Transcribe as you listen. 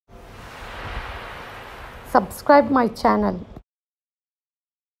subscribe my channel.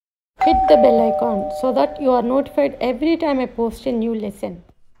 Hit the bell icon so that you are notified every time I post a new lesson.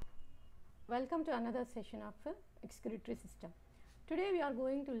 Welcome to another session of the excretory system. Today we are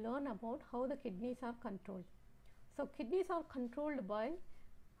going to learn about how the kidneys are controlled. So kidneys are controlled by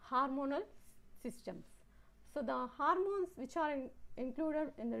hormonal systems. So the hormones which are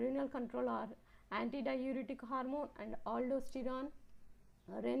included in the renal control are antidiuretic hormone and aldosterone,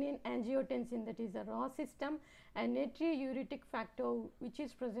 renin angiotensin, that is the raw system, and natriuretic factor which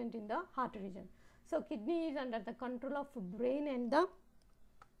is present in the heart region. So kidney is under the control of brain and the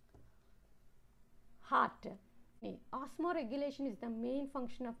heart. Osmoregulation is the main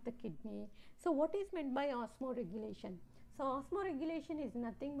function of the kidney. So what is meant by osmoregulation? So osmoregulation is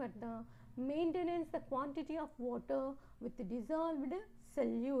nothing but the maintenance the quantity of water with the dissolved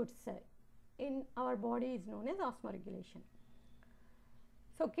solutes in our body is known as osmoregulation.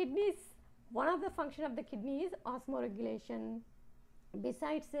 So kidneys, one of the function of the kidney is osmoregulation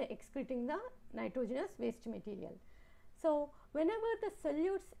besides excreting the nitrogenous waste material. So whenever the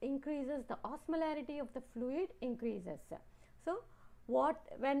solutes increases, the osmolarity of the fluid increases. So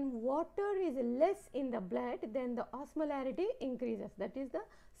when water is less in the blood, then the osmolarity increases, that is the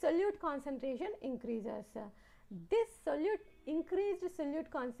solute concentration increases. This increased solute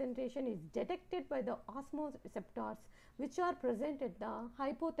concentration is detected by the osmoreceptors which are present at the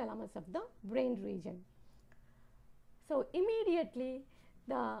hypothalamus of the brain region. So immediately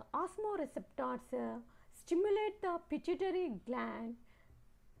the osmoreceptors stimulate the pituitary gland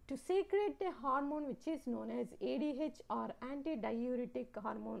to secrete a hormone which is known as ADH or antidiuretic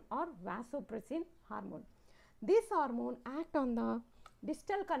hormone or vasopressin hormone. This hormone acts on the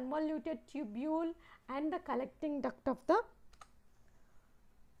distal convoluted tubule and the collecting duct of the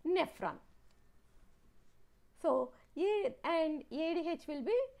nephron. So and ADH will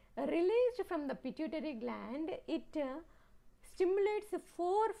be released from the pituitary gland. It stimulates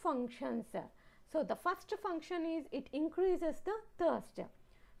 4 functions. So the first function is it increases the thirst.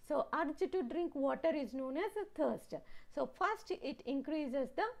 So urge to drink water is known as a thirst. So first it increases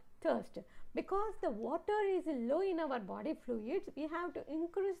the thirst. Because the water is low in our body fluids, we have to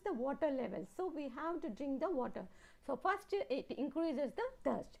increase the water level. So we have to drink the water. So first it increases the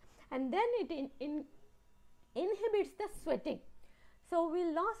thirst, and then it inhibits the sweating. So we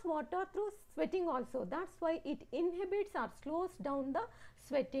lose water through sweating also. That's why it inhibits or slows down the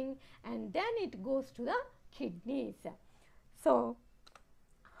sweating, and then it goes to the kidneys. So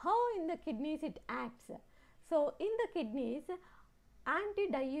how in the kidneys it acts? So in the kidneys,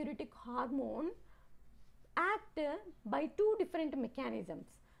 antidiuretic hormone act by 2 different mechanisms.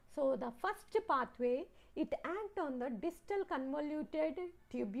 So the first pathway, it acts on the distal convoluted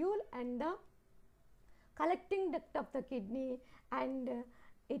tubule and the collecting duct of the kidney, and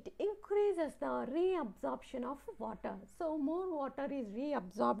it increases the reabsorption of water. So more water is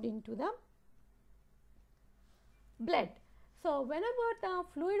reabsorbed into the blood. So whenever the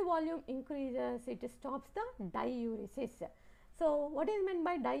fluid volume increases, it stops the diuresis. So what is meant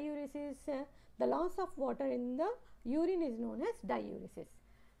by diuresis? The loss of water in the urine is known as diuresis.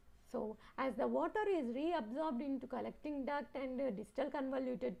 So as the water is reabsorbed into collecting duct and distal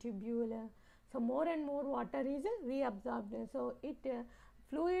convoluted tubule, so more and more water is reabsorbed. So it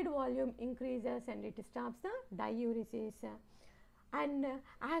fluid volume increases and it stops the diuresis. And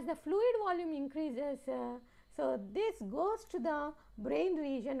as the fluid volume increases, so this goes to the brain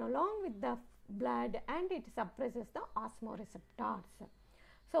region along with the blood, and it suppresses the osmoreceptors.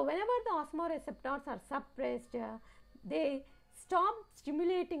 So whenever the osmoreceptors are suppressed, they stop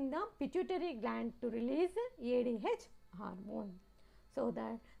stimulating the pituitary gland to release ADH hormone, so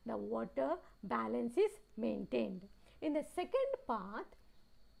that the water balance is maintained. In the second path,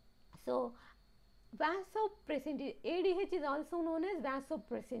 so vasopressin, ADH is also known as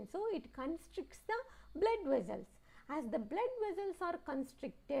vasopressin. So it constricts the blood vessels. As the blood vessels are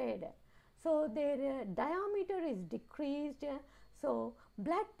constricted, so their diameter is decreased, so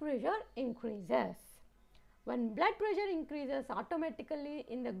blood pressure increases. When blood pressure increases, automatically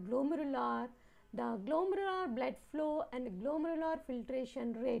in the glomerular blood flow and glomerular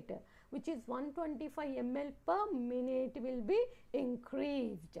filtration rate, which is 125 ml per minute, will be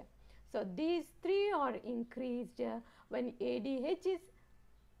increased. So these 3 are increased when ADH is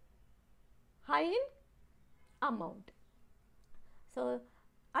high in amount. So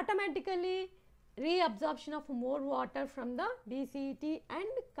automatically reabsorption of more water from the DCT and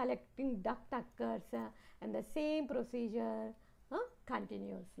collecting duct occurs, and the same procedure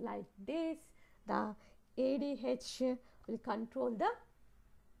continues. Like this, the ADH will control the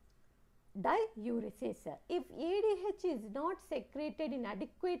diuresis. If ADH is not secreted in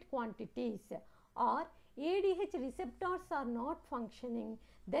adequate quantities, or ADH receptors are not functioning,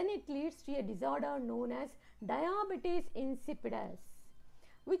 then it leads to a disorder known as diabetes insipidus,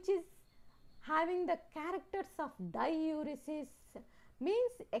 which is having the characters of diuresis,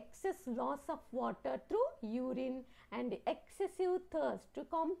 means excess loss of water through urine and excessive thirst. To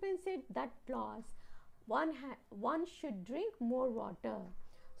compensate that loss, one should drink more water.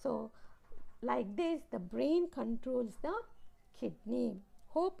 So like this, the brain controls the kidney.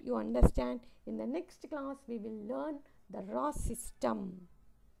 Hope you understand. In the next class, we will learn the ROS system.